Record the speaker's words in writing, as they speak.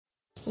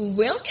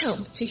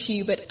Welcome to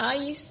Hubert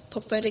I's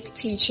Prophetic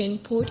Teaching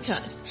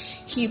Podcast.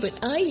 Hubert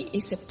I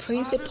is a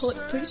principled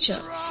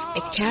preacher,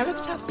 a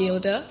character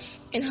builder,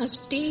 and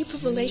has deep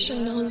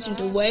revelation knowledge in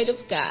the Word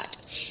of God.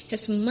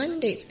 His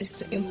mandate is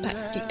to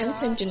impact the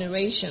end-time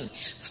generation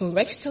for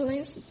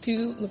excellence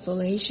through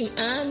revelation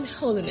and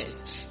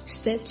holiness.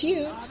 Stay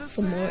tuned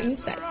for more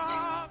insight.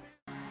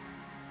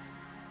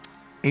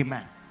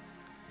 Amen.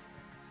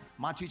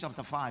 Matthew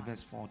chapter 5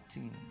 verse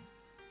 14.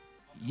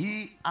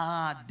 Ye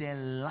are the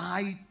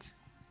light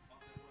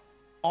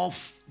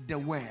of the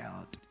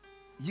world.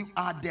 You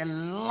are the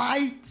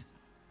light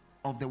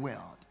of the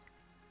world.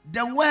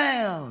 The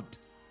world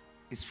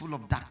is full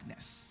of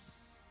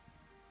darkness,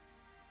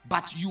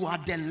 but you are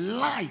the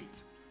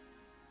light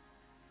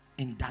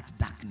in that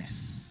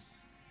darkness.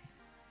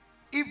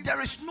 If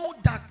there is no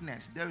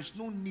darkness, there is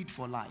no need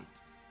for light.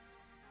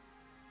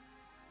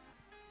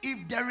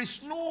 If there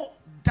is no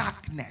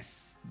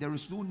darkness, there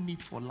is no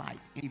need for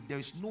light. If there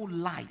is no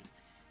light,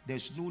 there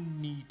is no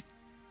need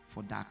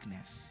for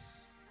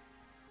darkness.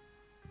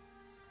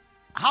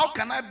 How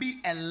can I be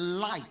a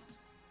light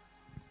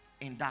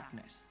in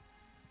darkness?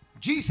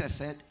 Jesus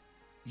said,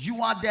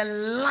 you are the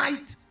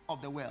light of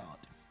the world.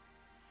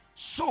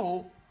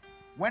 So,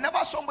 whenever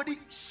somebody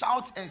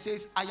shouts and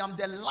says, I am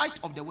the light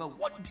of the world,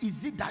 what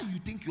is it that you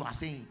think you are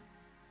saying?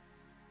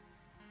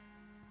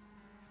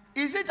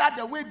 Is it that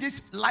the way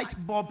this light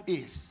bulb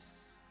is,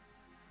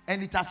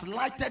 and it has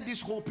lighted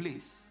this whole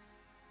place,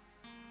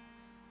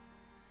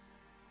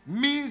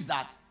 means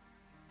that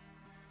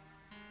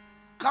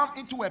come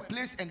into a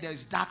place and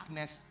there's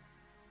darkness,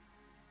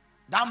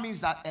 that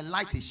means that a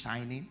light is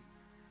shining?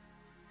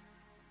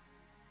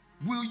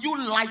 Will you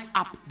light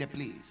up the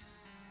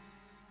place?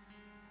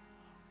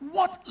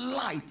 What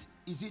light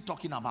is he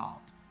talking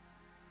about?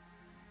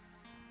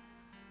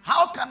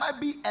 How can I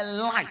be a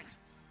light?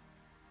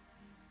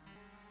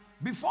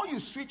 Before you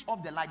switch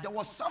off the light, there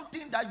was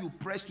something that you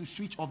pressed to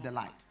switch off the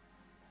light.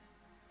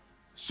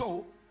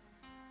 So,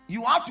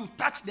 you have to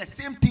touch the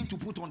same thing to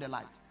put on the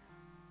light.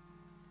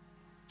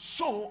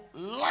 So,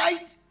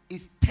 light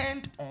is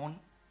turned on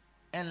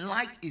and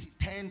light is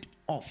turned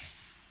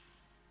off.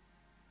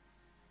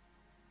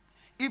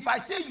 If I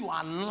say you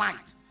are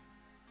light,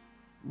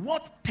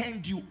 what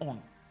turned you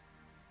on?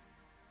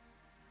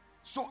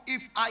 So,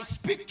 if I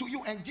speak to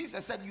you and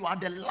Jesus said you are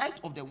the light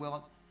of the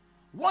world,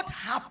 what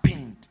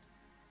happened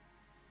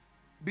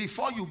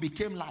before you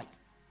became light?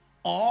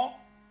 Or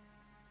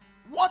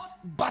what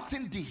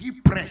button did he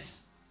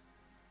press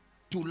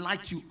to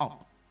light you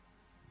up?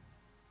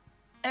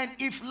 And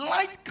if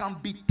light can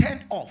be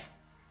turned off,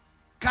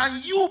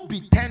 can you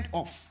be turned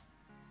off?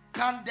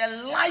 Can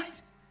the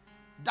light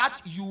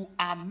that you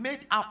are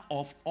made up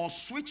of or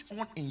switch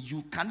on in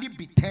you, can it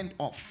be turned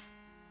off?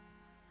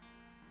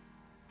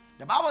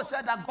 The Bible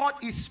said that God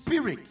is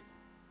spirit,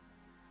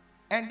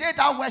 and they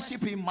that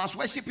worship him must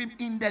worship him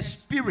in the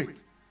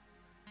spirit.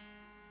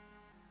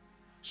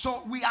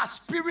 So we are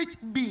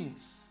spirit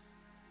beings.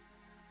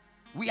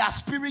 We are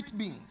spirit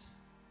beings.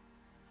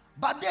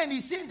 But then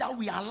he's saying that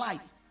we are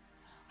light.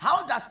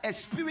 How does a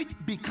spirit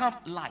become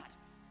light?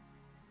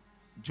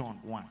 John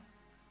 1.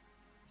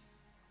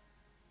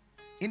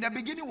 In the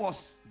beginning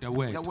was the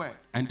Word.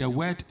 And the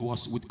Word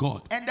was with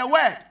God. And the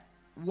Word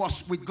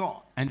was with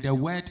God. And the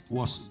Word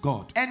was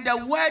God. And the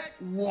Word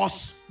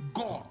was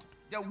God.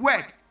 The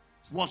Word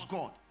was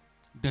God.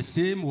 The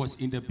same was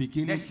in the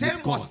beginning The same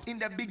with God. was in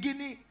the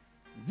beginning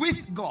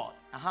with God.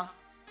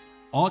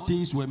 All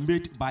things were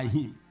made by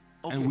him.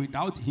 Okay. And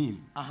without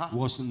him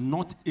was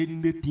not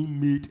anything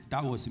made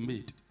that was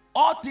made.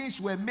 All things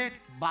were made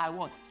by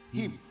what?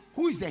 Him.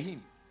 Who is the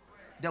him?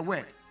 The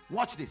Word.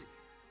 Watch this.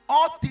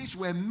 All things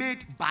were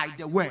made by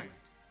the Word.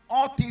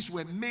 All things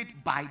were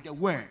made by the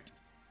Word.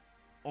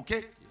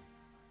 Okay?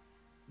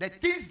 The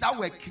things that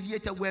were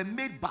created were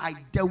made by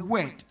the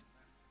Word.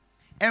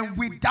 And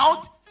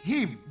without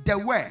him, the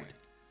Word,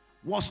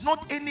 was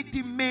not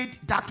anything made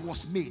that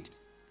was made.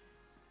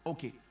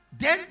 Okay.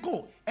 Then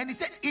go. And he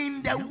said,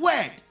 in the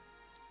Word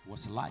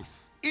was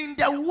life. In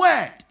the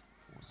Word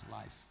was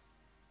life.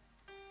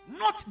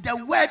 Not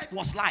the Word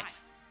was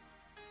life.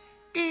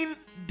 In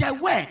the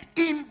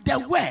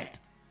Word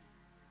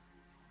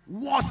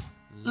was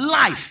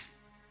life.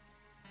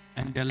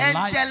 And the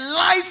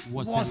life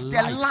was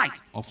the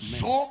light of men.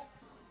 So,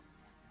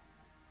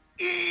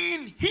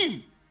 in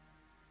him,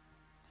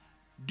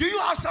 do you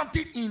have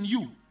something in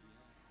you?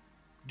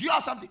 Do you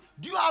have something?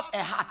 Do you have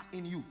a heart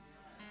in you?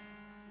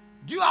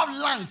 Do you have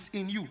lungs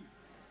in you?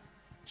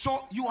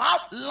 So, you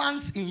have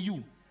lungs in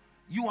you.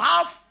 You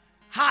have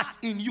heart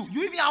in you.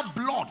 You even have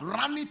blood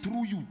running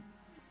through you.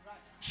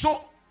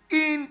 So,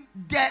 in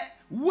the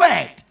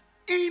Word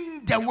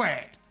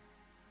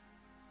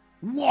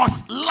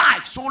was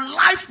life. So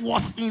life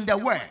was in the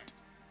Word.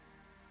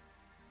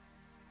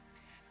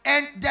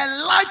 And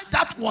the life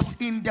that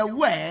was in the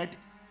Word,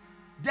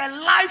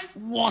 the life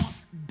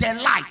was the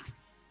light.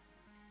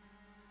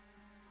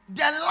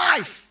 The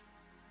life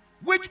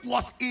which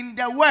was in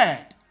the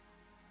Word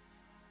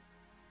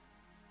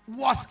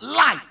was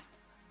light.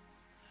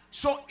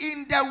 So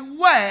in the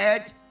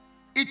Word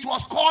it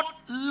was called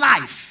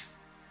life.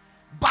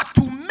 But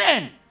to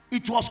men,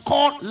 it was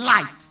called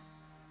light.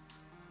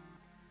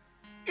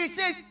 It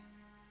says,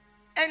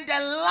 and the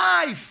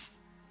life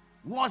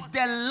was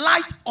the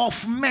light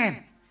of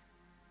men.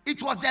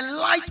 It was the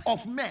light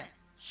of men.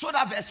 So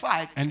that verse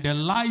 5. And the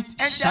light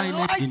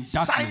shineth in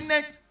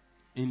darkness.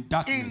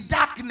 In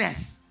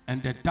darkness.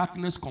 And the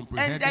darkness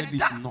comprehended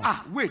it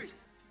not. Wait.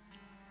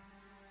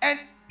 And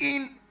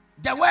in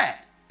the word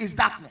is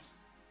darkness.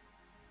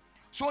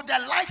 So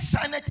the light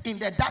shineth in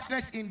the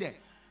darkness in there.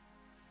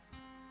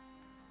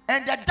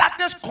 And the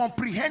darkness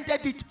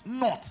comprehended it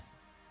not.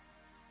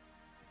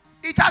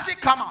 It hasn't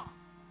come out.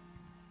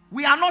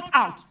 We are not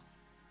out.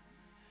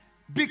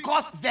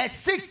 Because verse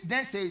 6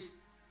 then says,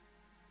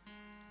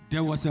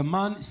 there was a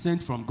man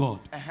sent from God,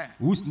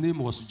 whose name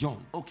was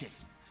John. Okay.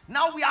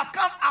 Now we have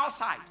come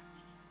outside.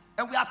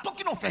 And we are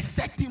talking of a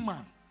certain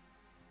man.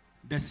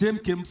 The same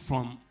came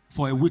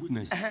for a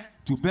witness.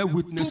 To bear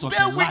witness of the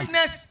light. To bear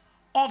witness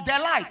of the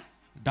light,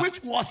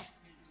 which was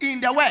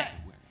in the word.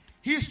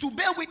 He is to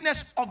bear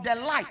witness of the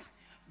light,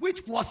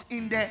 which was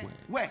in the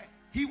word.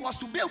 He was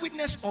to bear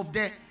witness of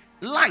the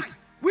light,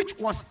 which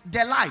was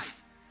the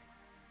life,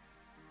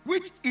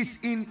 which is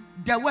in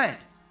the word.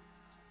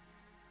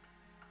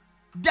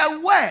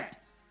 The word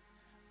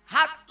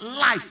had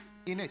life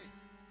in it.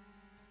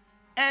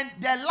 And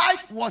the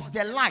life was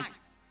the light.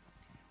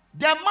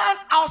 The man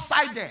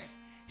outside there,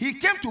 he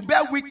came to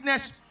bear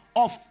witness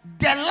of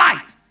the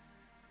light.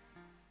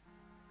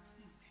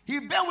 He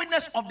bear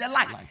witness of the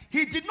light.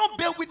 He did not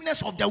bear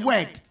witness of the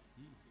word.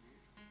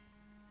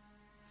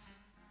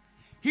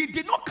 He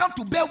did not come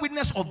to bear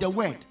witness of the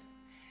word.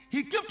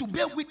 He came to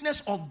bear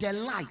witness of the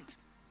light.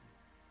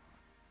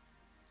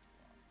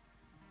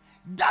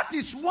 That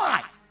is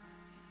why,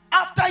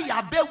 after he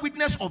had bear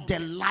witness of the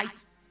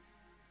light,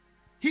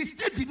 he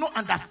still did not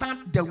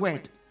understand the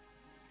word.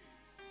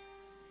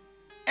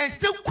 And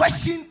still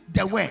questioned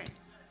the word.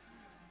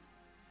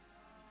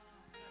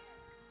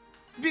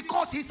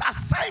 Because his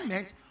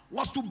assignment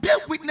was to bear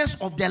witness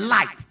of the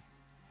light.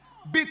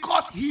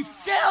 Because he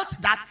felt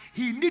that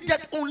he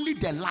needed only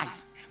the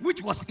light,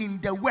 which was in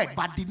the word,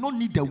 but did not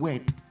need the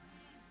word.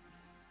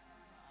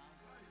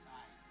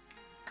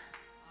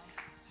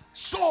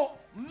 So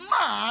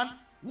man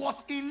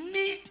was in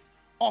need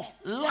of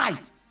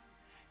light.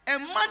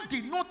 And man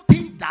did not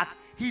think that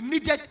he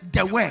needed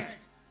the word.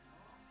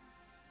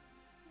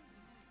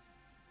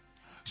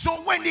 So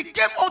when he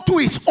came onto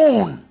his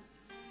own,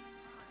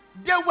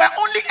 they were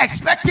only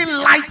expecting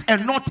light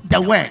and not the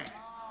word.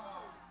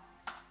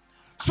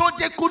 So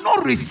they could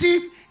not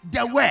receive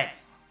the word.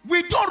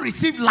 We don't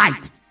receive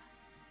light.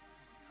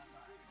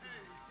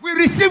 We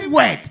receive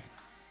word.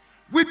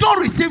 We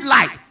don't receive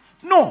light.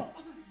 No.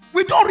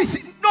 We don't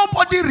receive.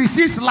 Nobody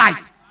receives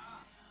light.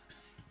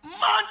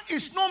 Man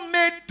is not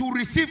made to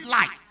receive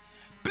light.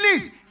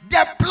 Please,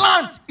 the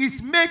plant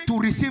is made to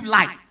receive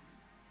light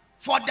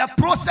for the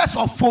process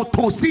of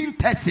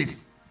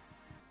photosynthesis.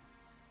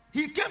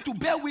 He came to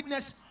bear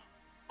witness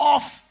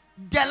of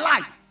the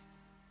light,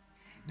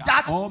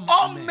 that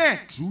all men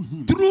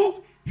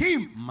through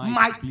him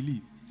might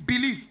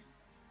believe.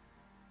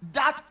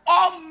 That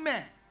all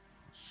men,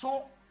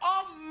 so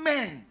all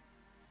men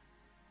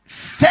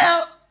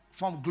fell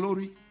from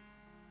glory.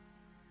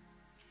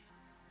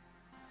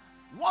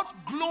 What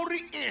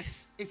glory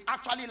is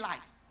actually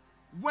light.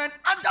 When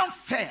Adam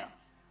fell,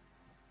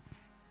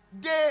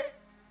 they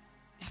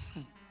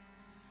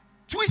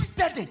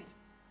twisted it.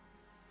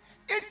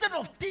 Instead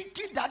of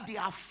thinking that they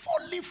are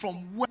falling from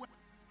where,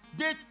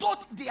 they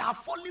thought they are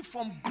falling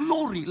from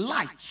glory,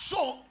 light.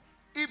 So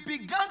it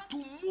began to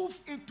move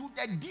into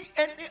the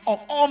DNA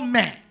of all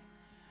men.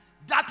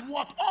 That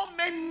what all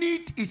men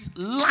need is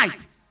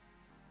light.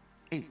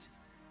 8.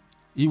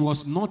 He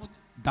was not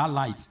that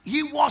light.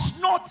 He was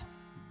not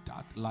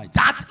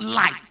that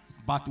light.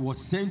 But was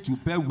sent to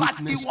bear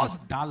witness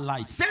of that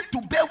light. Sent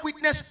to bear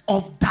witness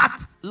of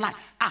that light.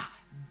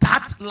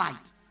 That light.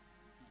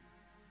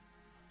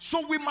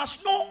 So we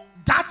must know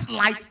that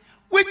light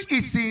which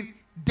is in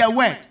the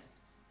word.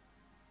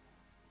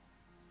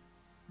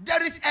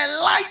 There is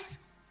a light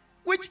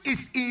which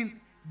is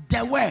in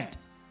the word,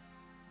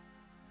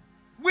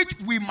 which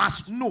we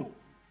must know.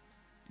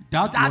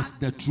 That was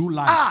the true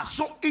light.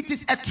 So it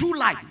is a true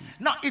light.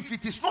 Now, if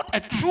it is not a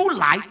true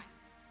light,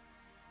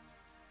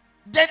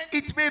 then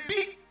it may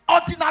be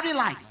ordinary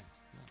light.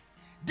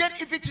 Then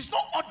if it is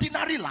not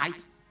ordinary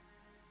light,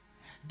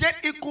 then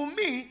it could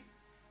mean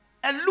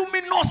a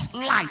luminous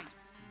light.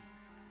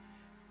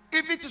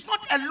 If it is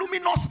not a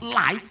luminous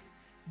light,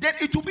 then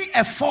it will be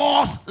a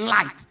false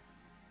light.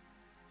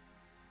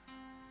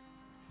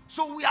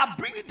 So we are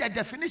bringing the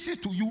definitions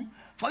to you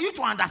for you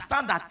to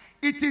understand that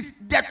it is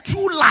the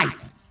true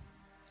light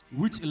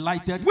which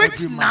lighted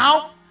which every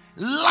now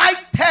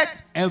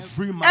lighted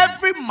every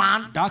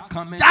man that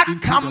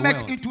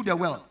cometh into the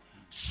world.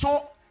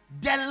 So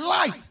the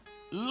light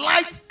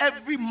lights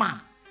every man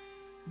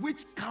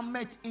which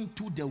cometh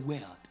into the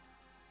world.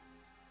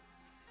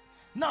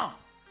 Now,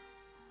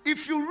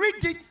 if you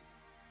read it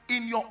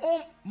in your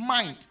own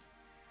mind,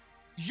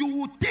 you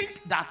will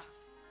think that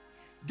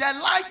The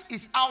light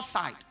is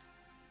outside.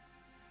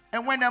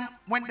 And when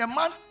the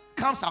man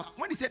comes out,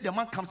 when he said the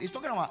man comes, he's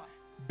talking about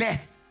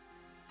birth.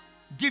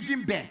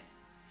 Giving birth.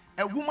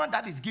 A woman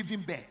that is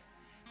giving birth.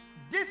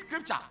 This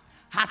scripture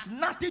has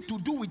nothing to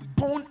do with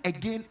born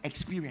again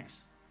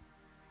experience.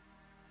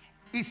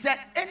 He said,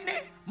 any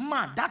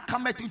man that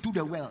cometh into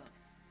the world.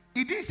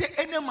 He didn't say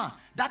any man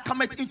that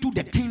cometh into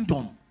the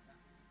kingdom.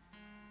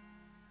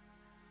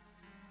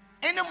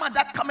 Any man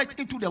that cometh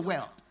into the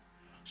world.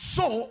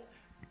 So,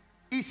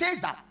 he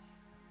says that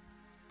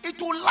it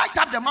will light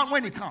up the man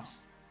when he comes.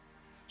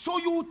 So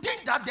you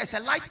think that there's a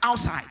light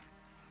outside,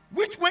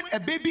 which when a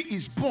baby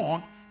is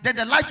born, then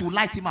the light will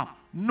light him up.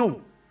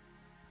 No.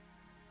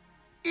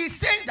 He's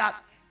saying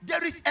that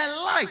there is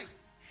a light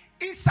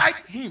inside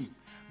him,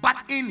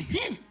 but in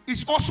him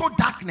is also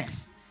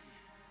darkness.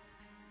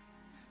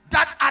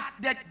 That at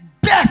the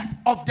birth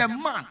of the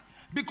man,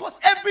 because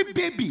every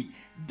baby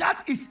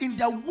that is in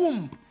the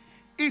womb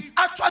is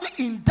actually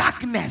in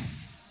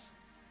darkness.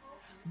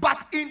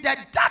 But in the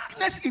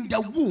darkness in the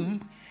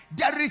womb,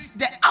 there is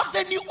the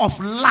avenue of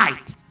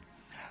light.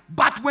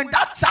 But when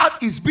that child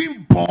is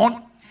being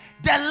born,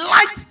 the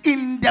light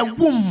in the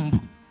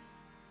womb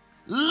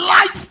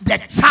lights the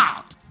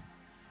child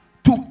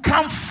to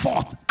come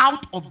forth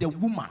out of the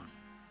woman.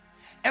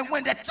 And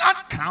when the child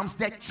comes,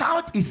 the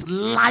child is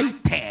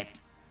lighted.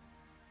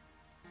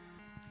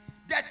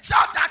 The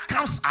child that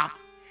comes up,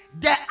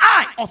 the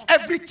eye of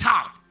every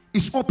child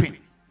is open.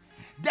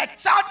 The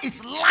child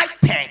is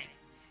lighted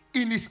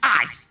in his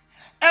eyes.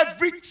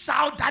 Every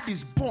child that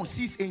is born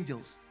sees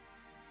angels.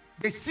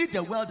 They see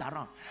the world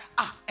around.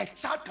 A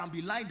child can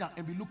be lying down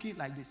and be looking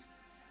like this.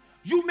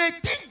 You may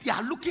think they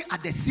are looking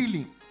at the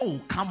ceiling. Oh,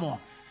 come on.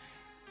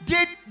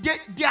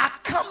 They are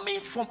coming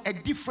from a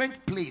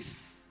different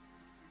place.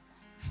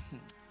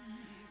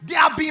 They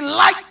are being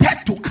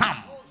lighted to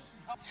come.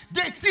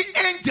 They see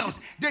angels.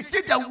 They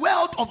see the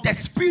world of the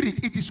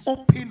spirit. It is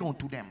open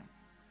unto them.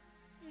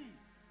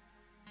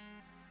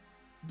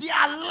 They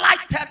are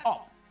lighted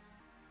up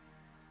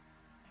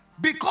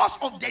because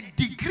of the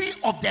degree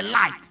of the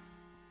light.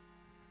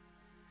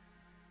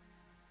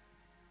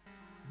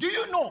 Do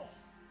you know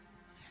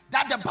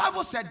that the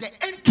Bible said the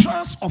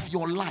entrance of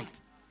your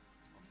light,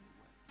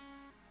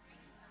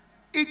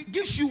 it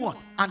gives you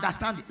what?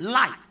 Understanding.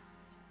 Light.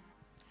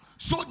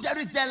 So there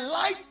is the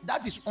light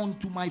that is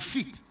onto my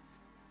feet.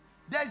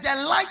 There's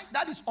a light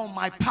that is on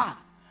my path.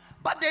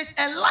 But there's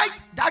a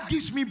light that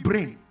gives me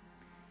brain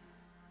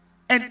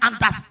and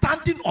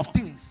understanding of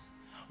things.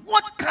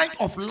 What kind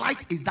of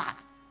light is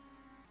that?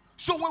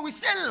 So when we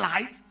say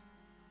light,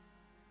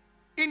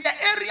 in the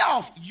area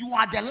of you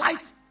are the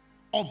light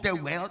of the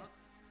world,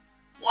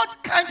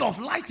 what kind of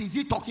light is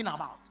he talking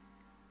about?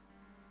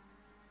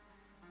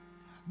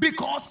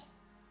 Because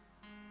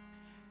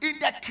in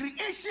the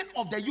creation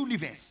of the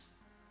universe,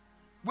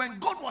 when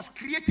God was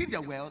creating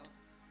the world,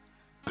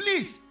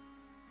 please,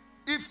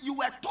 if you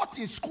were taught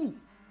in school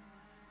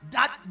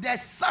that the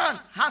sun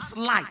has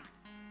light,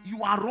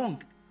 you are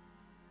wrong.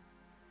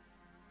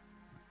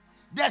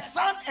 The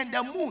sun and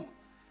the moon,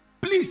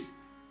 please,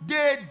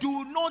 they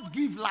do not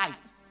give light.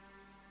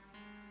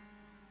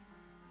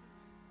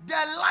 The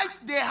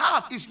light they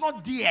have is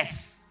not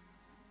theirs.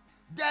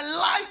 The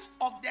light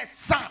of the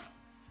sun,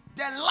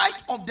 the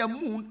light of the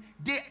moon,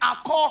 they are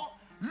called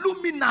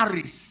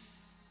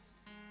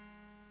luminaries.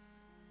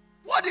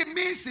 What it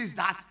means is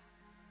that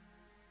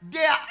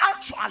they are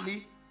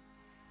actually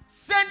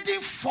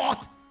sending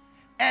forth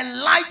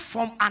a light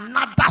from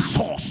another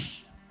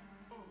source.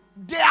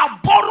 They are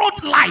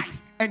borrowed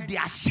light and they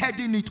are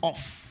shedding it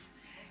off.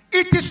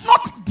 It is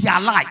not their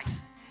light.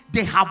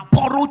 They have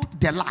borrowed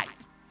the light.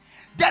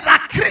 There are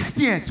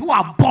Christians who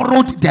have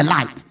borrowed the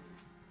light.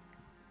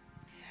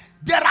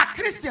 There are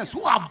Christians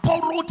who have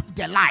borrowed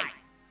the light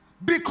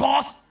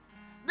because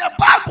the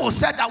Bible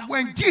said that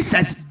when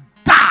Jesus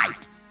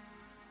died,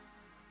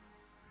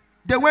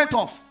 they went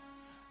off.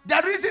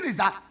 The reason is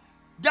that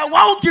the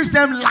one who gives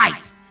them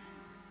light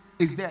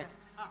is dead.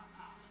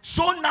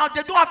 So now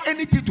they don't have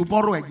anything to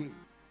borrow again.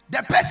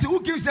 The person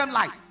who gives them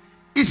light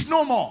is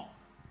no more.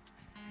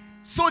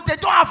 So they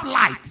don't have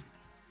light.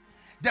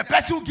 The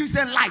person who gives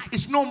them light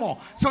is no more.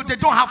 So they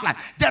don't have light.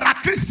 There are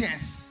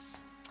Christians.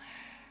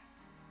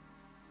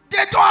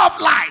 They don't have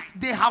light.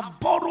 They have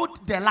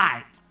borrowed the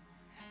light.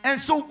 And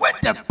so when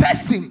the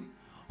person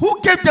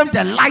who gave them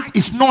the light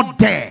is not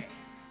there,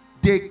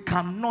 they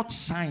cannot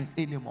shine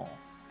anymore.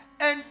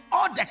 And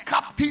all the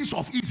captains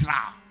of Israel,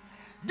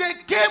 they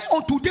came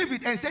unto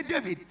David and said,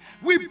 David,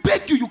 we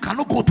beg you, you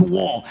cannot go to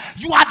war.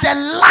 You are the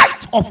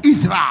light of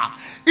Israel.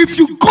 If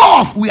you go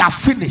off, we are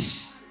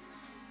finished.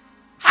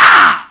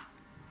 How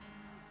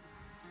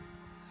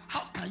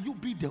can you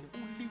be the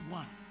only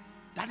one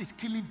that is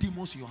killing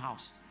demons in your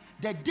house?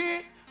 The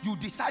day you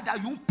decide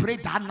that you pray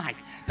that night,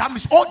 that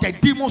means all the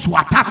demons will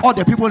attack all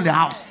the people in the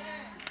house.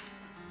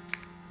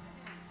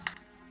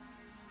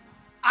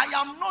 I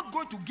am not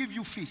going to give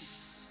you fish.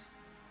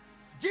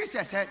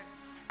 Jesus said,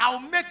 I'll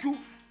make you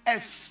a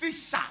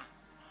fisher,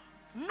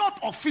 not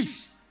of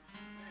fish.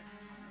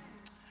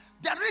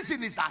 The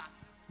reason is that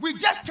We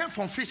just came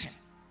from fishing.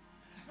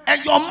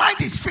 And your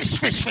mind is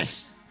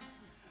fish.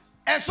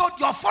 And so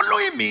you're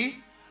following me.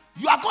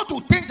 You are going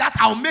to think that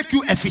I'll make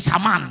you a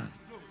fisherman.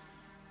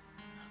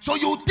 So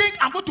you think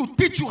I'm going to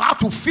teach you how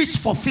to fish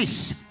for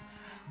fish.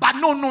 But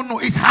no.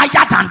 It's higher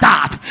than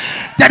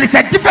that. There is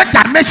a different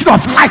dimension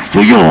of light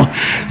to you.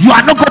 You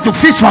are not going to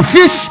fish for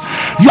fish.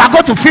 You are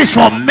going to fish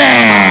for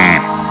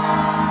men.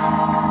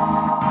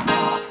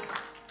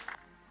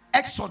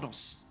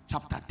 Exodus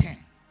chapter 10.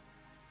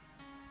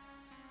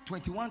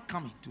 21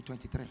 coming to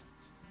 23.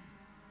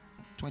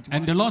 21.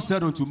 And the Lord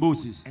said unto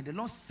Moses. And the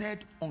Lord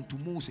said unto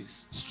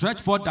Moses.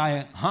 Stretch forth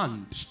thy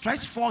hand.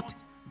 Stretch forth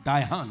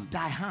thy hand.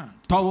 Thy hand.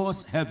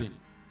 Towards heaven.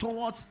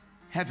 Towards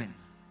heaven.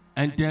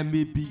 And there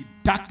may be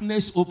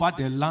darkness over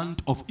the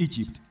land of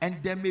Egypt.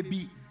 And there may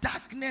be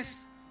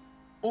darkness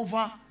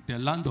over the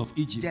land of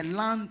Egypt. The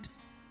land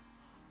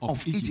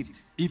of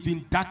Egypt.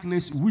 Even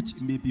darkness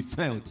which may be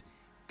felt.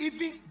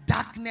 Even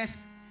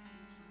darkness.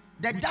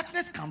 The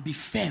darkness can be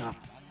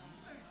felt.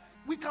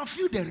 We can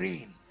feel the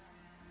rain.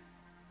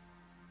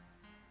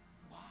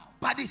 Wow.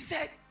 But he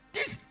said,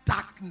 this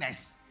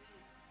darkness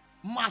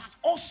must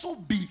also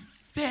be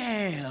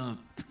felt.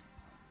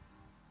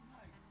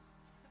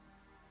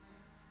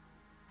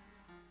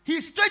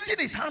 He's stretching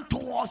his hand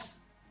towards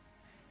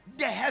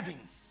the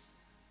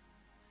heavens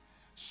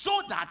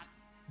so that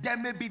there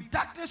may be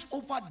darkness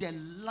over the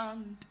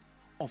land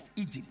of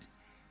Egypt.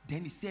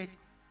 Then he said,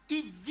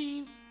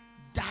 even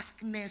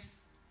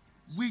darkness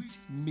which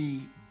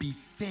may be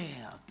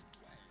felt.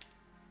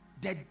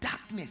 The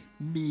darkness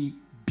may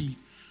be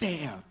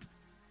felt.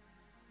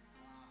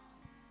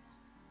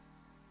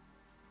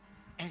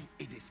 And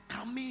it is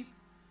coming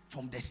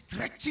from the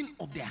stretching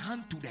of the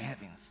hand to the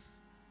heavens.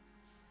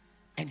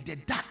 And the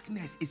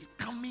darkness is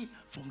coming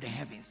from the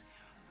heavens.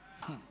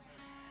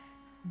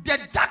 The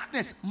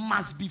darkness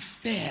must be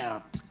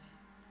felt.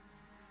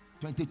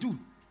 22.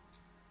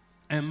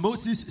 And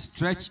Moses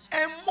stretched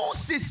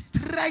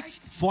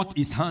forth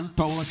his hand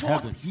towards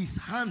heaven. His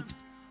hand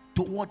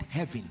toward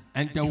heaven.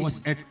 And there was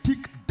a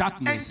thick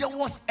darkness.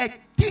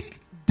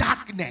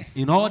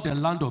 In all the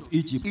land of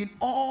Egypt.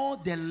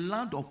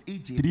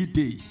 3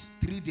 days.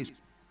 3 days.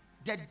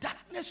 The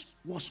darkness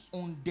was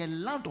on the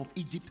land of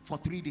Egypt for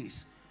 3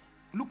 days.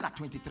 Look at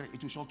 23.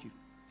 It will shock you.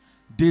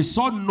 They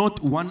saw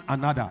not one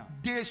another.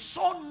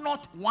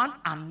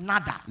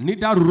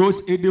 Neither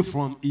rose any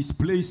from his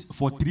place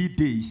for 3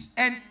 days.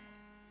 And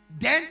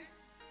then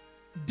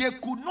they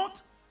could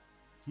not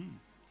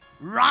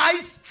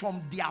rise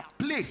from their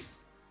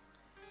place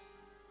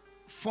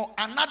for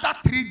another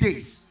 3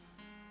 days.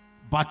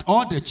 But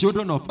all the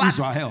children of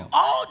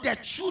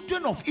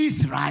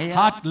Israel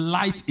had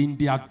light in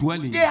their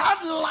dwellings. They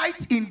had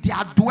light in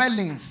their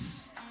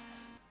dwellings.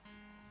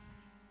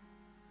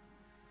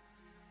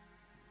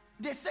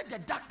 They said the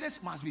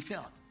darkness must be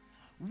felt.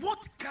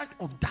 What kind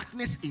of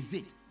darkness is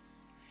it?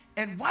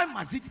 And why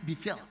must it be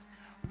felt?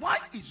 Why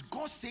is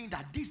God saying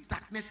that this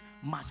darkness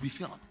must be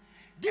felt?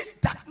 This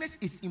darkness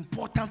is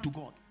important to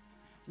God.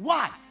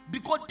 Why?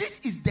 Because this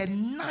is the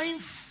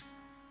 9th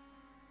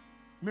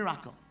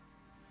miracle.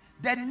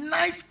 The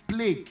 9th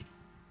plague.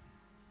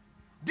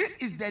 This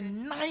is the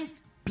 9th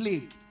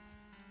plague.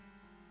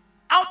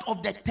 Out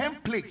of the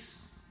 10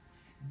 plagues,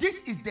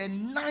 this is the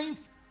 9th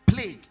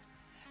plague.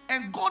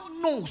 And God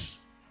knows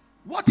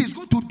what He's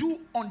going to do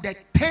on the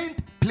 10th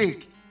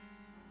plague.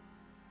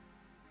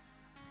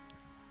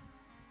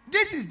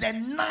 This is the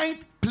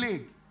 9th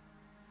plague.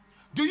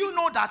 Do you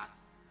know that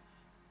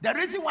the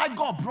reason why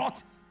God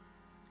brought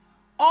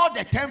all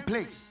the 10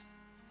 plagues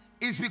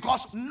is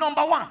because,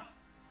 number one,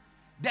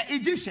 the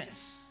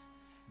Egyptians,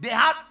 they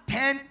had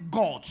 10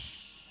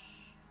 gods.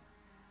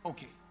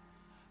 Okay.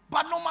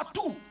 But number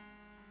two,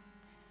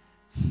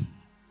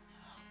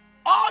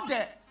 all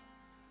the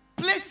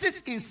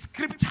places in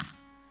scripture,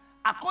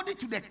 according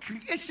to the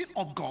creation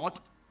of God,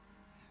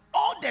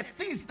 all the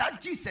things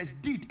that Jesus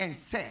did and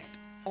said,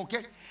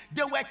 okay,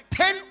 there were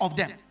 10 of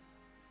them.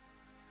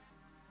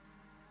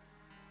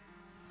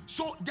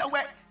 So there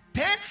were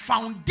 10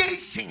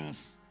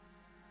 foundations.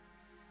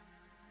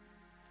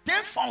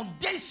 10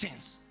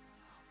 foundations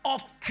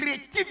of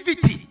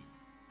creativity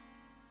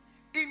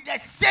in the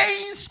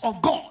sayings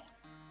of God,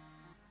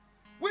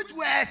 which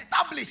were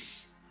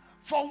established,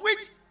 for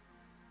which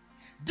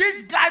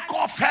this guy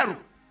called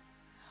Pharaoh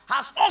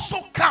has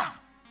also come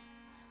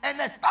and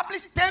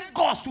established 10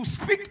 gods to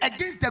speak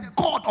against the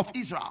God of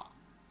Israel.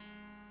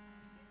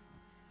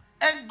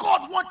 And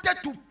God wanted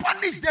to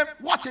punish them,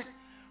 watch it,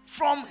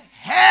 from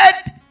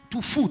head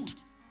to foot.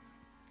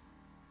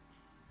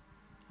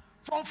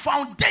 From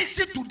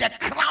foundation to the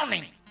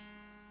crowning.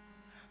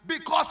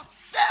 Because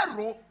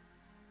Pharaoh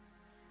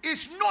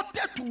is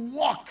noted to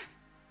walk.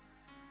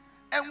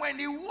 And when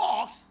he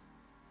walks,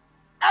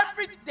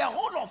 the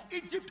whole of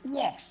Egypt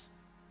walks.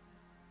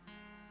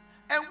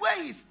 And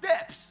where he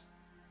steps,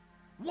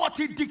 what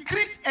he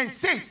decrees and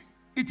says,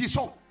 it is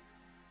so.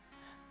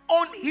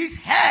 On his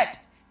head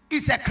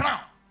is a crown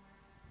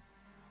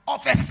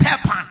of a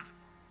serpent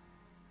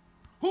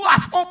who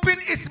has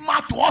opened his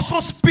mouth to also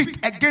speak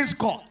against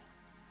God.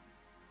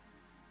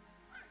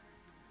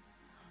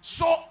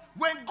 So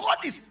when God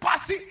is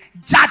passing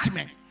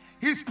judgment,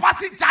 He's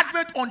passing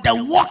judgment on the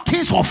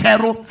workings of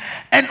Pharaoh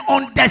and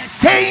on the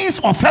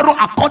sayings of Pharaoh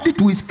according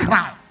to his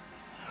crown.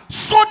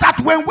 So that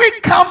when we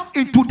come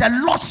into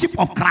the lordship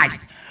of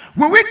Christ,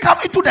 when we come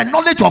into the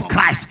knowledge of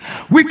Christ,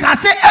 we can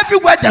say,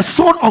 everywhere the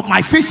sole of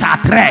my feet shall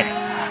tread,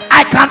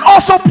 I can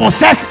also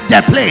possess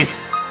the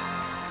place.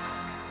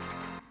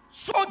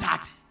 So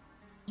that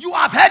you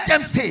have heard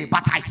them say,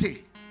 but I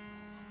say.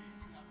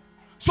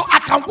 So I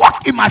can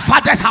walk in my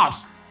Father's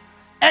house.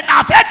 And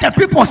I've heard the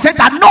people say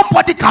that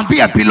nobody can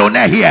be a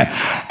billionaire here.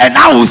 And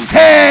I will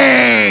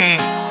say.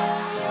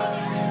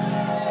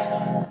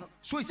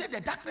 So he said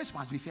the darkness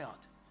must be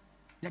felt.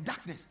 The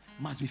darkness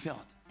must be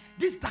felt.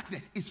 This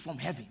darkness is from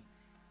heaven.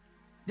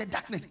 The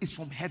darkness is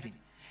from heaven.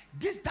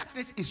 This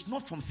darkness is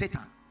not from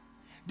Satan.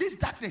 This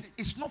darkness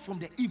is not from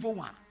the evil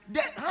one.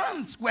 The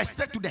hands were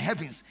stretched to the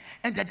heavens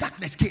and the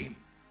darkness came.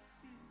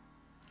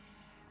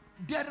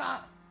 There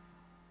are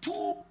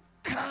two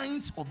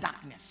kinds of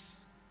darkness.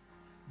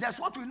 There's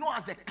what we know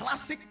as the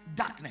classic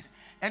darkness,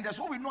 and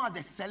there's what we know as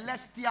the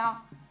celestial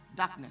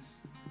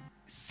darkness.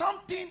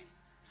 Something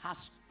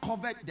has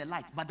covered the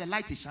light, but the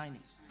light is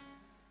shining.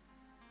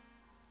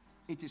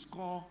 It is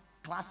called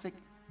classic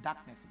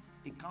darkness.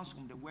 It comes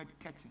from the word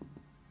curtain.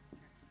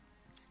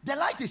 The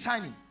light is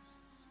shining,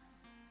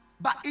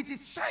 but it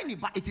is shiny,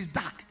 but it is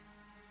dark.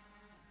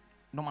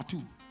 Number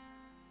two.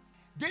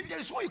 Then there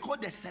is what we call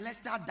the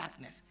celestial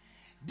darkness.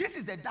 This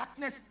is the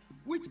darkness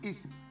which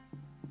is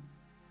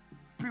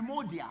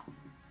primordial,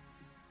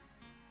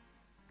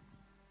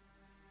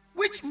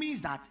 which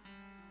means that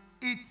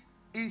it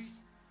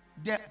is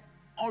the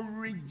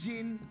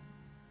origin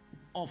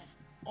of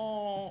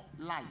all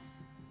lights.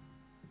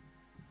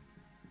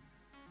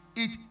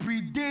 It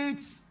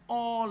predates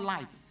all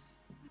lights,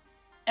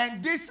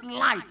 and this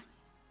light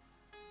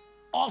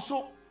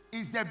also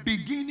is the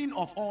beginning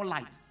of all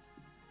light.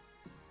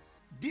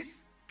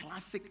 This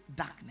classic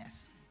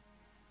darkness,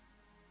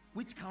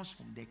 which comes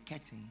from the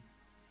curtain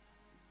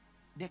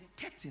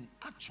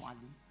actually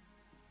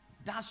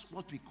does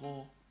what we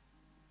call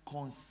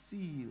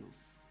conceals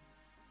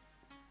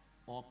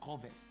or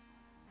covers.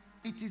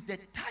 It is the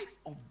type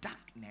of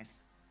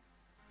darkness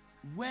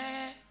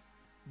where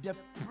the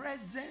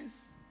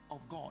presence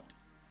of God,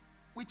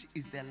 which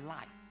is the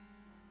light,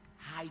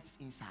 hides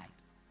inside.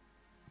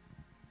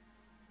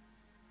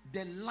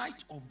 The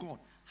light of God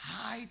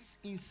hides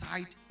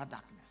inside the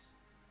darkness.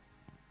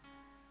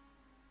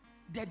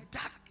 The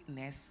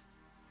darkness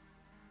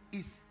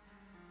is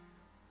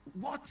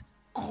what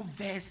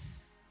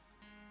covers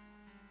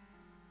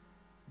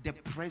the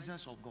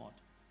presence of God.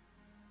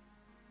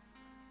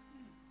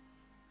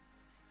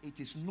 It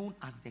is known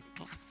as the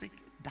classic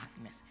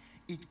darkness.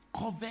 It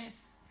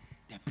covers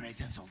the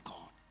presence of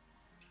God.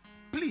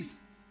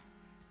 Please,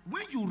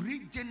 when you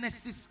read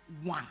Genesis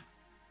 1,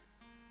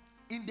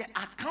 in the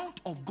account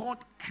of God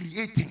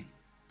creating,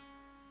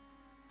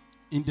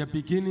 in the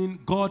beginning,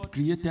 God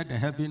created the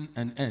heaven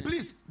and earth.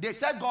 Please, they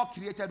said God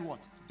created what?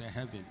 The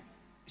heaven.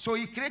 So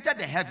he created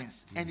the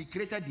heavens, and he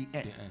created the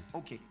earth.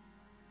 Okay.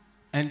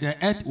 And the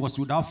earth was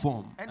without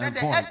form and then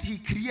the earth he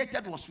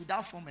created was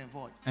without form and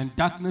void. And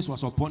darkness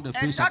was upon the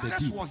face of the deep.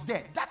 Darkness was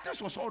there.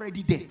 Darkness was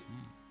already there.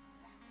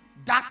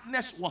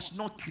 Darkness was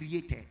not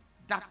created.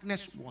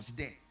 Darkness was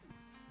there.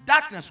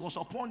 Darkness was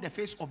upon the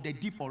face of the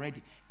deep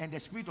already, and the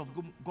Spirit of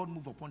God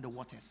moved upon the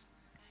waters.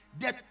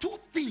 The two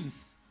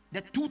things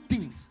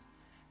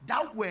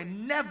that were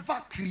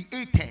never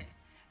created,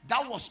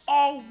 that was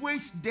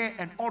always there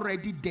and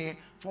already there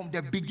from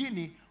the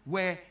beginning,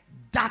 were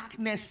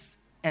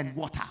darkness and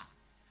water.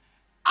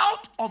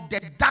 Out of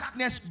the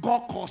darkness,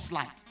 God caused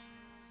light.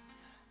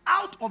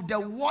 Out of the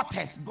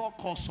waters, God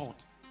caused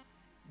salt.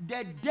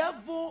 The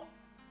devil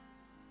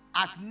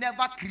has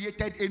never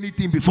created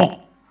anything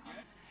before.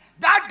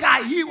 That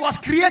guy, he was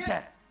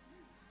created.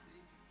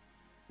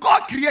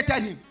 God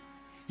created him.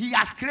 He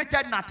has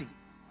created nothing.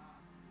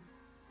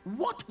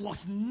 What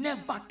was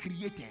never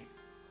created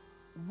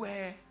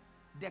were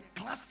the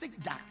classic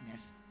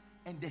darkness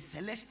and the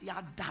celestial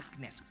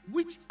darkness,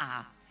 which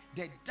are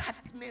the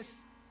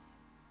darkness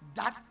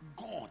that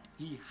God,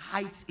 he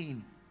hides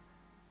in.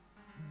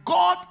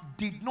 God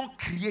did not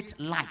create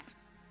light.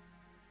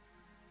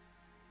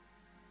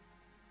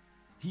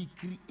 He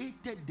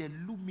created the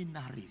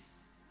luminaries.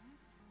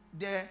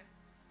 The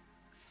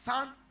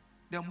sun,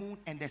 the moon,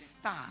 and the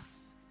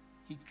stars.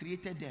 He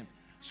created them.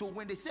 So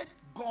when they said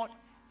God,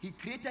 he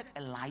created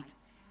a light,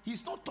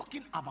 he's not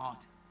talking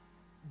about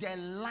the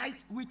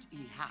light which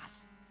he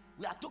has.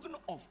 We are talking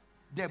of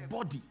the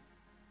body,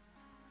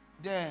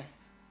 the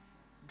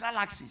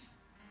galaxies.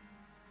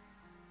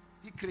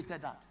 He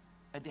created that,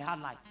 and they had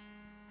light.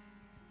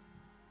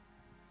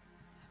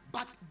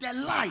 But the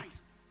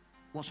light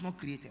was not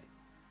created.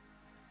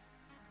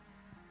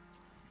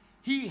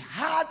 He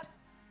had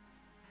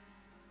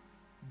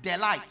the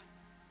light,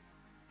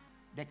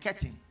 the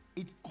curtain.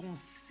 It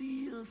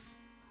conceals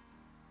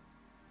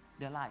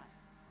the light.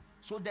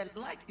 So the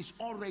light is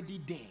already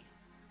there.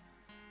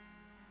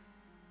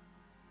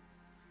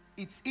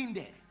 It's in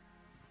there.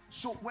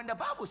 So when the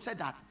Bible said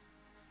that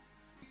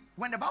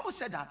when the Bible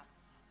said that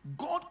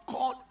God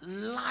called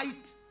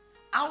light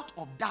out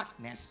of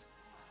darkness,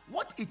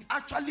 what it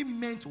actually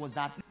meant was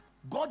that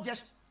God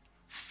just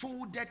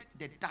folded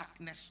the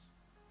darkness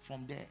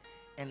from there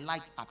and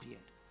light appeared.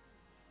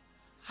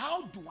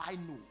 How do I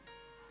know?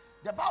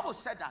 The Bible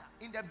said that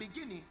in the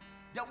beginning,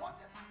 the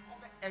waters are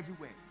covered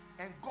everywhere,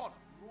 and God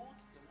rolled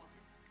the waters,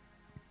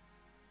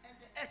 and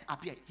the earth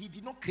appeared. He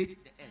did not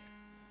create the earth,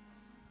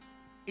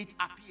 it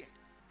appeared.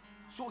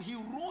 So he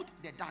rolled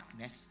the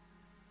darkness,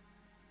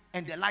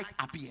 and the light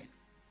appeared.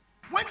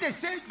 When they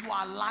say you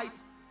are light,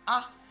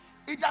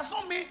 it does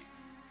not mean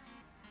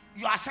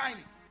you are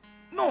shining.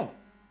 No.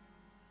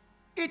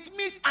 It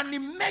means an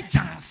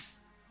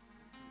emergence.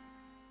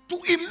 To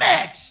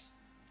emerge.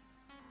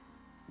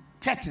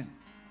 Curtain.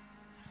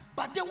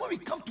 But then when we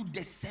come to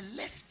the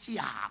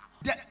celestial,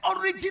 the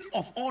origin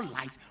of all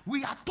light,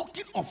 we are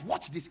talking of,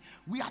 watch this,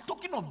 we are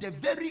talking of the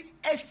very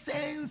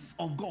essence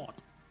of God.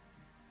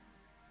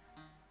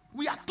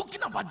 We are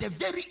talking about the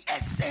very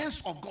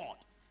essence of God.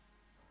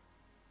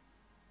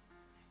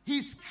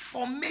 His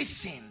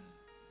formation,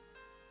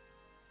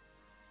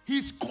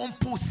 his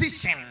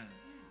composition,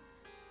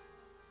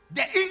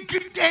 the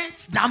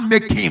ingredients that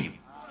make him.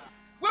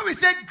 When we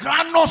say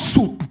granule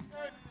soup,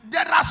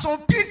 there are some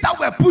things that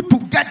were put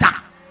together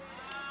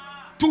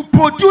to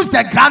produce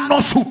the granule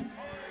soup.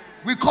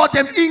 We call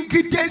them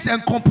ingredients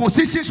and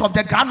compositions of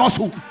the granule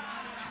soup.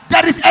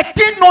 There is a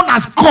thing known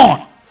as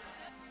God.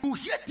 You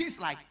hear things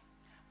like,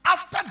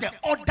 after the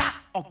order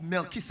of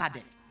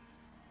Melchizedek.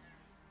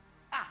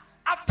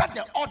 After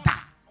the order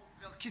of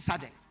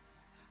Melchizedek.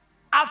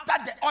 After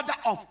the order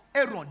of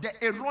Aaron,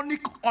 the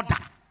Aaronic order.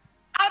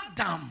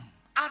 Adam.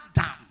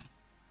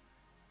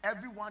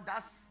 Everyone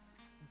that's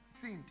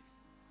sinned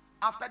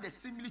after the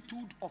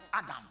similitude of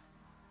Adam.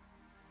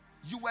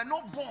 You were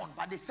not born,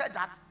 but they said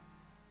that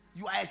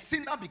you are a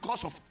sinner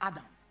because of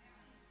Adam.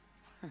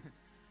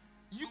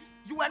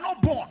 You were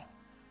not born,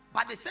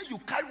 but they say you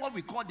carry what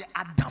we call the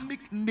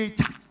Adamic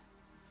nature.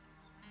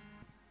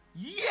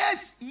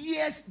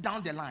 Years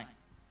down the line,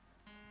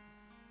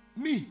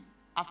 me,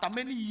 after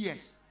many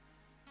years,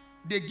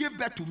 they gave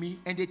birth to me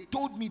and they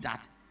told me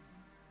that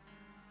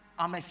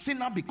I'm a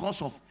sinner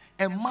because of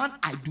a man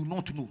I do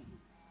not know.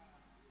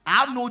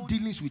 I have no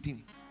dealings with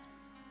him.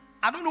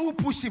 I don't know who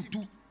pushed him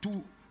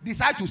to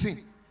decide to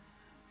sin.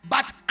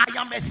 But I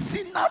am a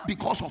sinner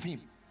because of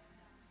him.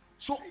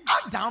 So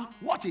Adam,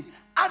 watch it.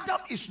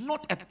 Adam is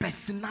not a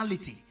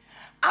personality.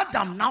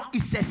 Adam now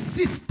is a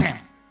system.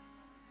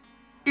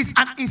 It's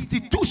an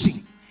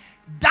institution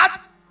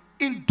that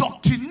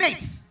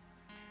indoctrinates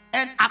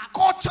and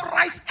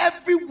acculturates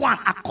everyone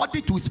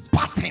according to his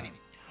pattern.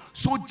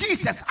 So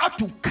Jesus had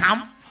to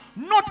come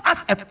not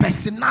as a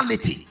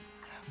personality,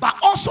 but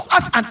also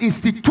as an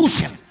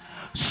institution,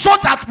 so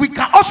that we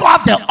can also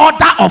have the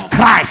order of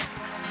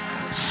Christ.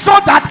 So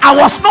that I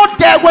was not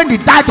there when he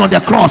died on the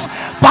cross,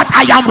 but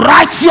I am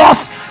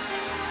righteous.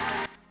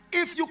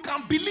 If you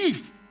can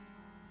believe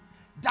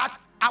that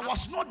I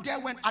was not there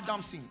when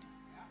Adam sinned,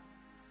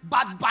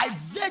 but by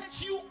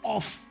virtue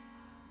of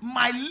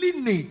my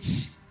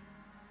lineage,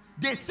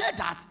 they said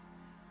that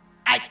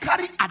I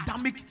carry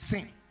Adamic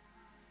sin,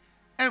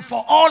 and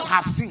for all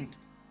have sinned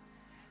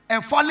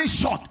and fallen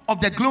short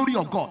of the glory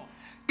of God.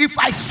 If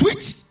I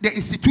switch the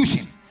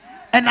institution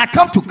and I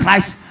come to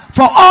Christ,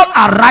 for all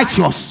are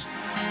righteous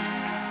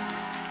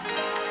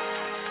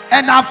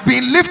and have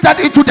been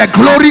lifted into the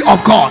glory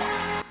of God.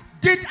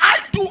 Did I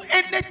do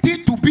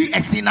anything to be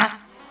a sinner?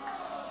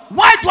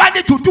 Why do I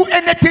need to do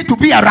anything to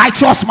be a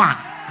righteous man?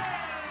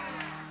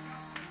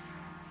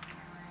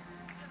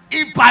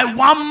 If by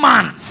one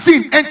man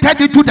sin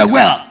entered into the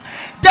world,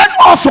 then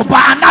also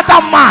by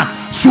another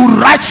man should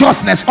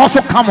righteousness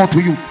also come unto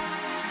you.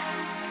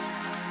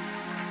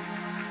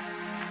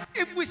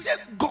 If we say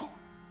God,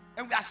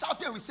 and we are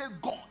shouting, we say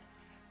God,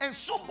 and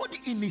somebody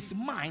in his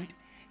mind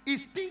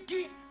is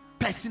thinking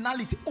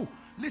personality. Oh,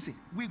 listen,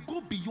 we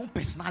go beyond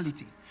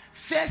personality.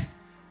 First,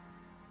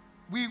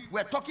 we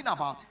were talking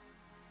about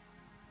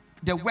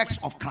the works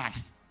of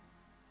Christ.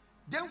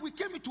 Then we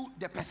came into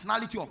the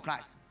personality of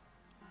Christ.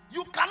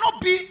 You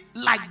cannot be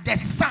like the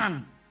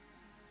sun.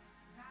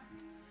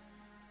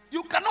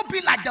 You cannot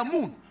be like the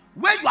moon,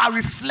 where you are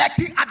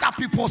reflecting other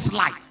people's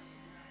light.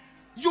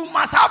 You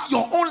must have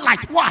your own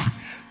light. Why?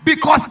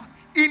 Because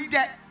in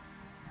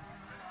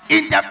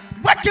the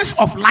workings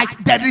of light,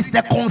 there is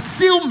the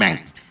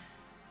concealment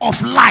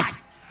of light.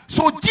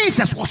 So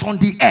Jesus was on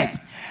the earth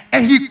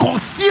and he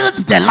concealed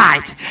the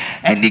light,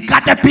 and he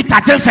gathered Peter,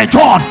 James and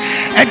John,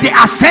 and they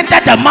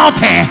ascended the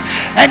mountain,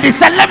 and he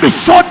said, let me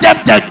show them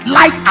the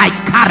light I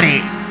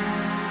carry.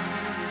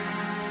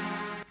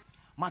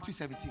 Matthew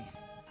 17.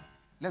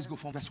 Let's go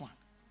from verse 1.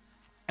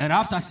 And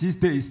after 6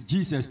 days,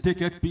 Jesus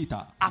taketh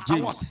Peter. After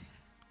James, what?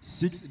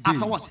 6 days.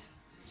 After what?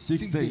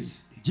 6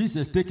 days.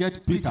 Jesus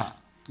taketh Peter,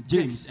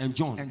 James and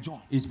John,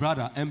 his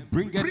brother, and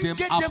bringeth them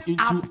up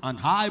into an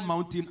high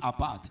mountain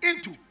apart.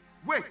 Into,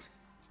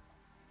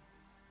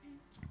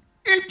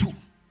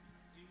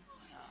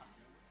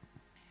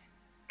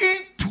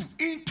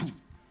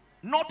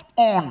 not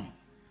on.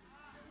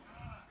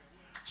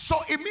 So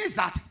it means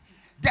that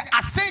the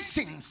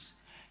ascensions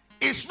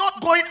is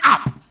not going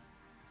up,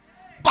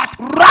 but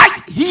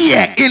right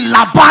here in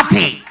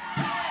Labate,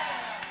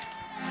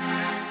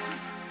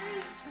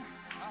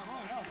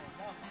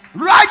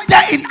 right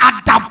there in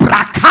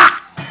Adabraka,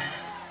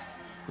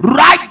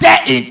 right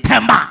there in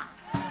Tema,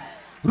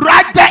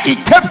 right there in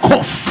Cape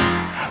Coast,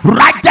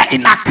 right there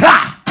in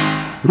Accra,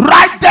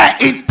 right there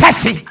in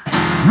Tessie,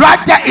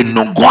 right there in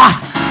Nungwa.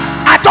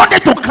 I don't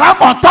need to climb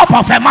on top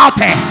of a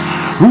mountain.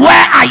 Where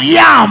I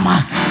am,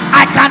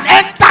 I can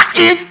enter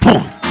into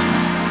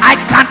I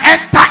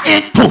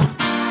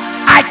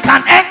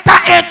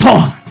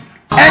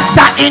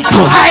enter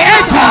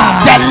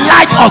the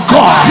light of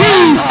God.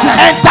 Jesus.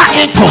 Enter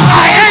into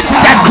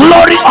the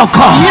glory of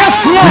God.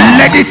 Yes, Lord.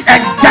 Ladies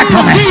and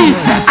gentlemen,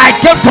 Jesus. I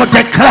came to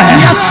declare,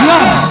 yes,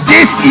 Lord,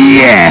 this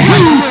year,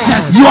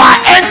 Jesus, you are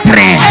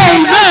entering,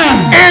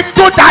 amen,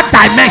 into that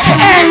dimension,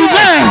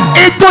 amen,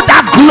 into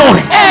that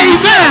glory,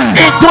 amen,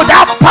 into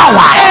that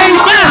power,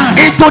 amen,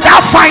 into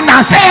that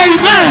finance,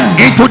 amen,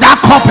 into that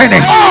company,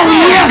 oh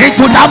yes,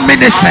 into that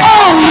ministry,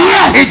 oh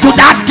yes, into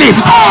that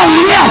gift, oh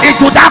yes,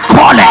 into that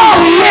calling, oh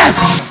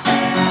yes.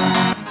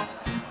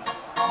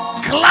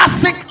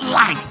 Classic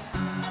light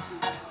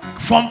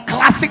from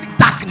classic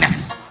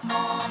darkness,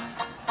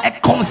 a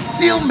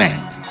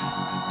concealment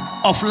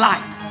of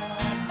light.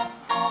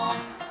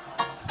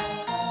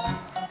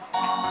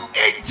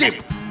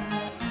 Egypt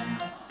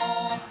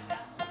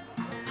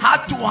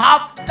had to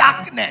have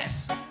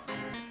darkness.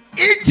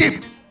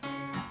 Egypt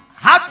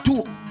had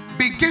to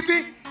be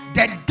given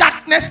the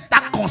darkness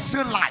that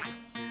conceals light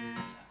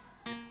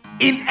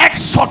in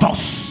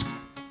Exodus,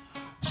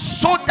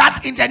 so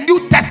that in the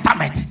New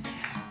Testament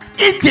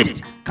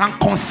Egypt can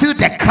conceal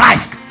the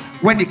Christ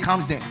when he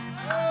comes there.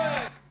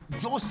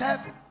 Joseph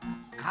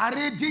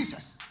carried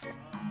Jesus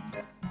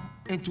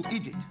into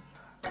Egypt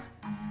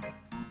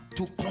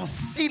to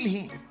conceal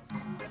him.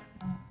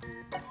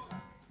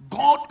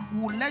 God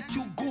will let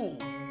you go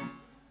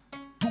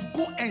to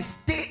go and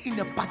stay in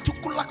a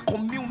particular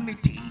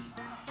community.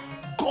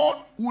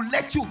 God will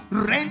let you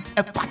rent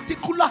a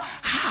particular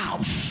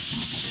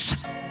house.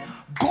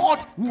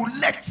 God will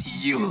let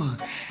you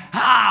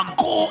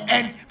go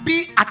and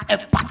be at a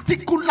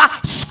particular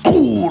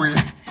school.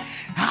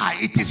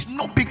 It is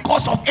not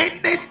because of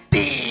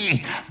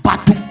anything,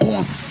 but to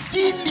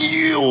conceal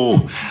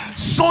you,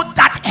 so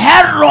that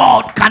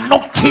Herod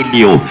cannot kill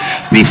you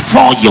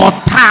before your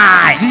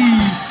time.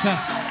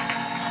 Jesus.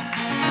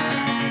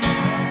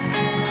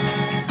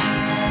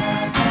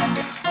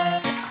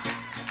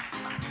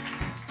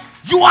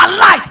 You are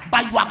light,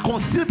 but you are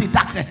concealed in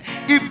darkness.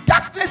 If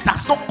darkness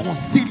does not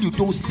conceal you,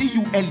 they'll see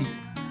you early.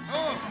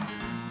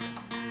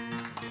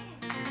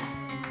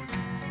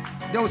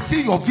 They'll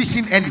see your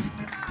vision early,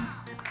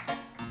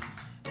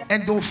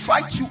 and they'll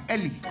fight you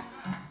early.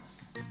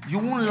 You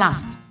won't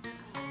last.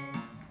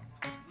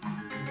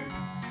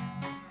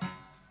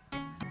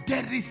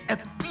 There is a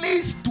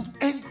place to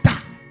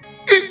enter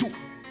into.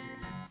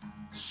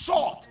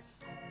 Salt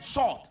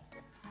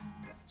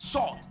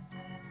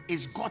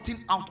is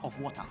gotten out of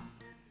water.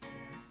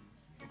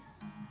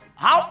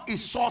 How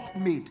is salt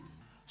made?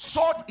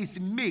 Salt is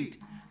made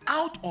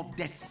out of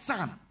the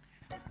sun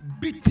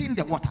beating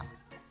the water.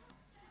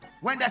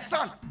 When the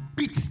sun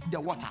beats the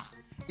water,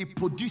 it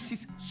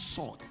produces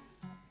salt.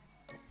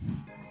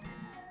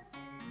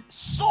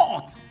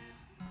 Salt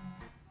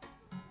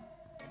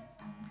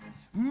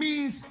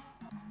means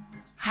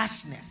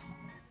harshness,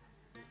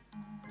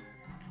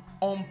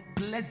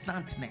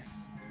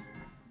 unpleasantness,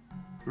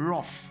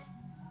 rough.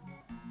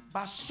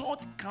 But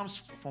salt comes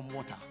from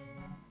water.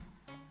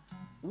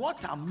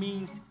 Water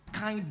means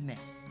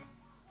kindness.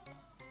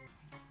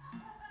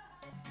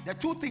 The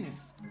two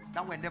things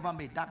that were never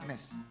made,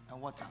 darkness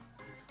and water,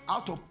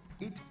 out of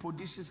it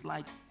produces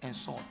light and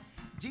salt.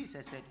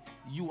 Jesus said,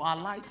 you are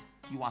light,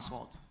 you are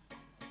salt.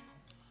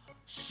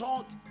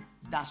 Salt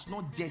does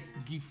not just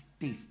give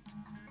taste.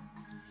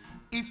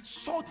 If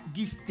salt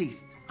gives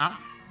taste,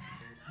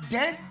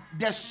 then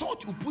the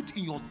salt you put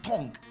in your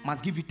tongue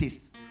must give you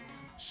taste.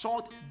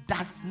 Salt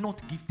does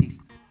not give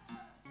taste.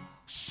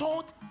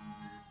 Salt,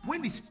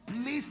 when it's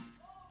placed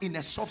in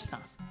a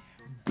substance,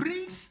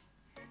 brings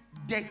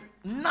the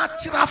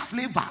natural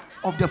flavor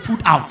of the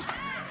food out.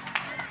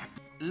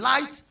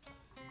 Light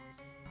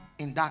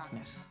in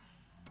darkness.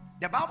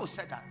 The Bible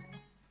said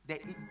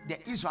that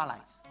the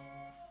Israelites,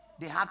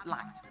 they had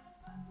light,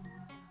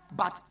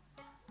 but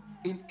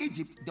in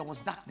Egypt there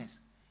was darkness.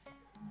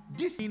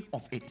 This mean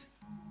of it,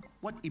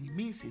 what it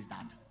means is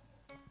that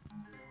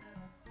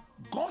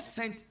God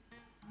sent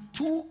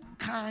two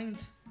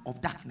kinds of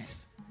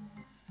darkness.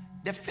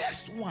 The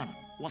first one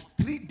was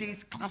 3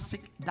 days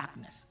classic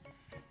darkness,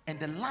 and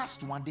the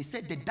last one, they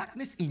said the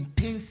darkness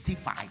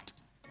intensified.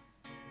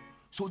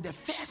 So the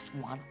first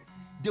one,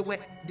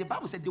 the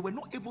Bible said they were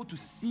not able to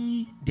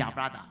see their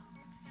brother.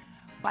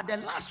 But the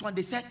last one,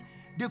 they said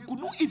they could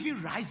not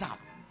even rise up.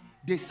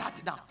 They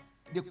sat down.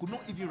 They could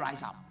not even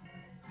rise up.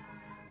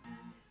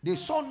 They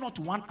saw not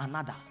one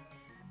another.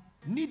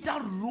 Neither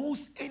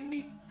rose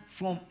any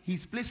from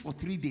his place for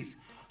 3 days.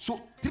 So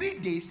 3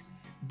 days,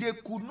 they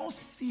could not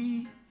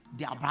see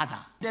their brother.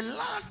 The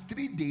last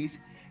 3 days,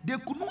 they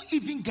could not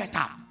even get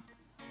up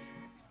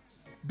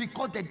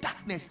because the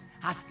darkness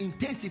has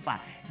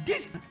intensified.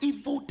 This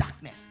evil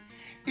darkness,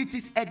 it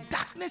is a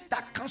darkness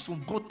that comes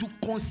from God to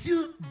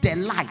conceal the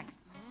light,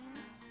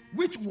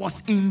 which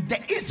was in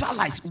the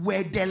Israelites,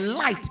 were the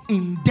light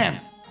in them.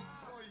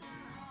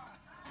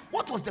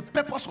 What was the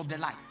purpose of the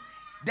light?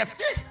 The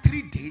first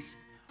 3 days,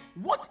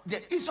 what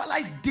the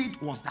Israelites did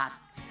was that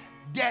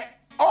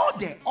all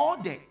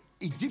the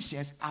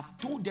Egyptians have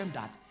told them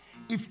that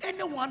if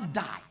anyone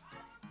die,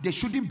 they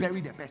shouldn't bury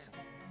the person.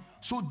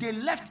 So they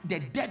left the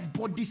dead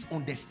bodies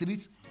on the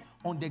streets,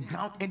 on the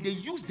ground, and they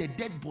used the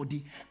dead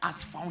body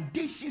as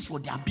foundations for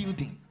their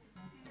building.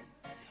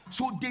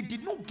 So they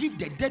did not give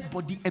the dead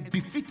body a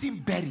befitting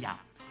burial.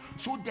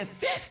 So the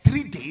first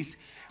 3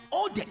 days,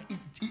 all the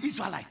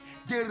Israelites,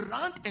 they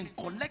ran and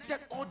collected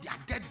all their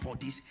dead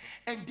bodies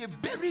and they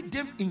buried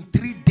them in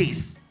 3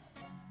 days.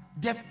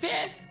 The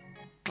first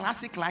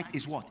classic light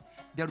is what?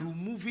 The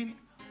removing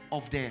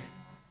of to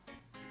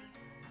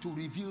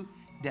reveal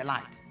the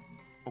light.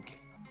 Okay.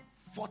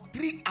 For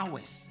 3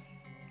 hours,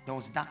 there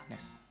was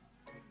darkness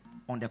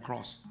on the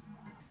cross.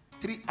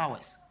 3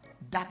 hours,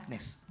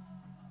 darkness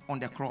on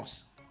the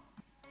cross.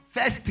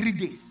 First 3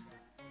 days,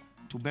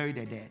 to bury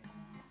the dead.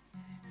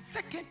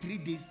 Second 3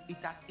 days,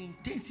 it has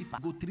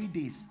intensified. Go 3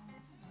 days.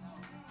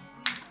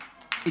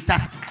 It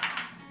has.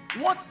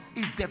 What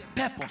is the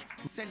purpose?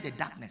 To send the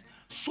darkness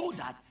so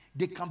that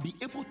they can be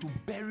able to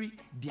bury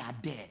their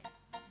dead.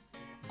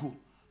 Good.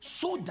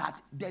 So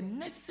that the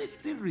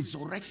necessary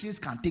resurrections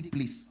can take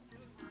place.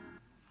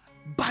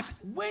 But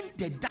when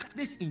the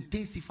darkness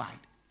intensified,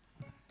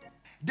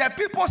 the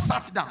people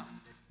sat down.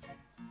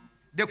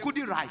 They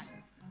couldn't rise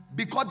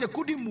because they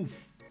couldn't move.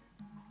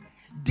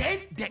 Then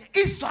the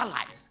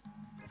Israelites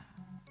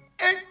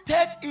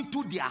entered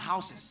into their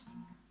houses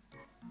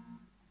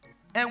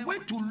and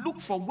went to look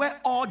for where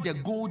all the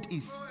gold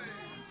is,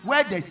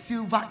 where the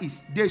silver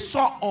is. They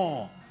saw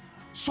all.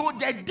 So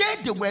the day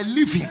they were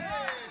leaving,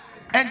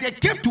 and they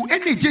came to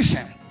an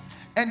Egyptian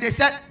and they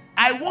said,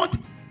 I want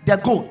the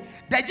gold.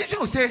 The Egyptian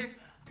will say,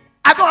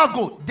 I don't have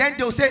gold. Then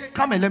they'll say,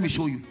 come and let me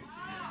show you.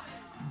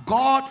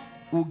 God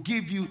will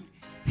give you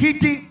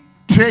hidden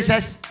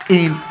treasures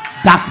in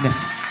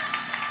darkness.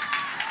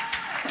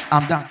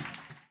 I'm done.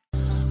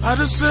 At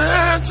the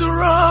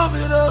center of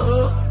it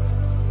all,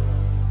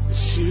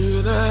 it's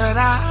you that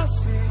I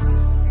see.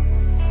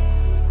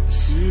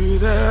 It's you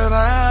that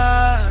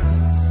I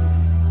see.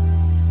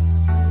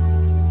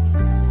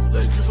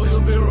 Thank you for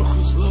your miracle.